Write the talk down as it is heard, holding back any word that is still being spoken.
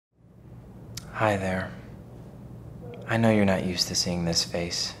Hi there. I know you're not used to seeing this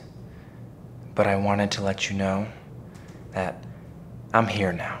face, but I wanted to let you know that I'm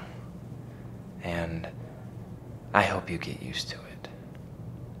here now, and I hope you get used to it.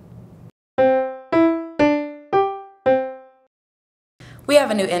 We have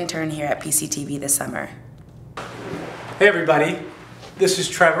a new intern here at PCTV this summer. Hey everybody, this is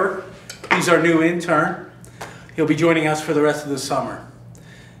Trevor. He's our new intern. He'll be joining us for the rest of the summer.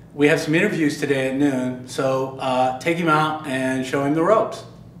 We have some interviews today at noon, so take him out and show him the ropes.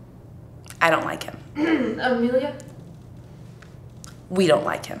 I don't like him. Amelia? We don't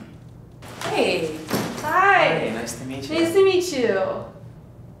like him. Hey. Hi. Hey, nice to meet you. Nice to meet you.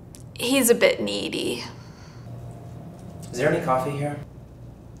 He's a bit needy. Is there any coffee here?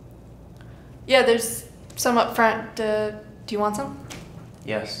 Yeah, there's some up front. Do you want some?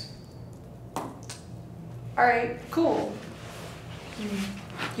 Yes. All right, cool.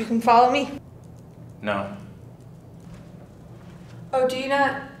 You can follow me. No. Oh, do you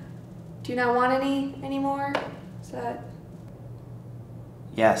not want any anymore? Is that?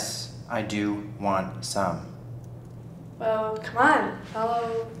 Yes, I do want some. Well, come on,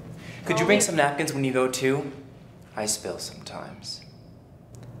 follow. Could you bring some napkins when you go too? I spill sometimes.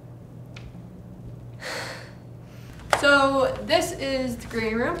 So this is the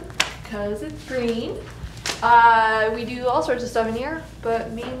green room because it's green. We do all sorts of stuff in here,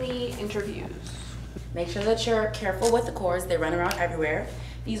 but mainly interviews. Make sure that you're careful with the cords. They run around everywhere.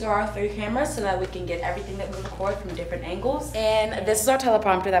 These are our 3 cameras so that we can get everything that we record from different angles. And this is our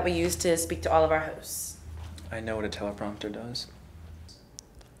teleprompter that we use to speak to all of our hosts. I know what a teleprompter does.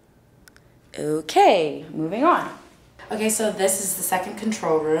 Okay, moving on. Okay, so this is the second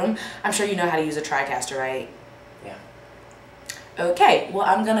control room. I'm sure you know how to use a TriCaster, right? Yeah. Okay, well,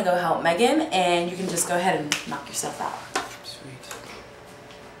 I'm gonna go help Megan, and you can just go ahead and knock yourself out. Sweet.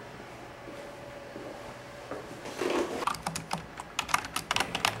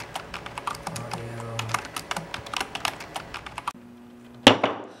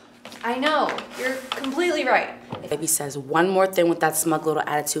 I know, you're completely right. If he says one more thing with that smug little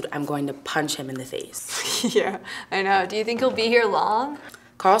attitude, I'm going to punch him in the face. Yeah, I know. Do you think he'll be here long?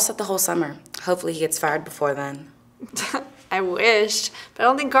 Carl said the whole summer. Hopefully he gets fired before then. I wished, but I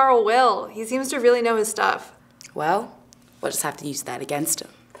don't think Carl will. He seems to really know his stuff. Well, we'll just have to use that against him.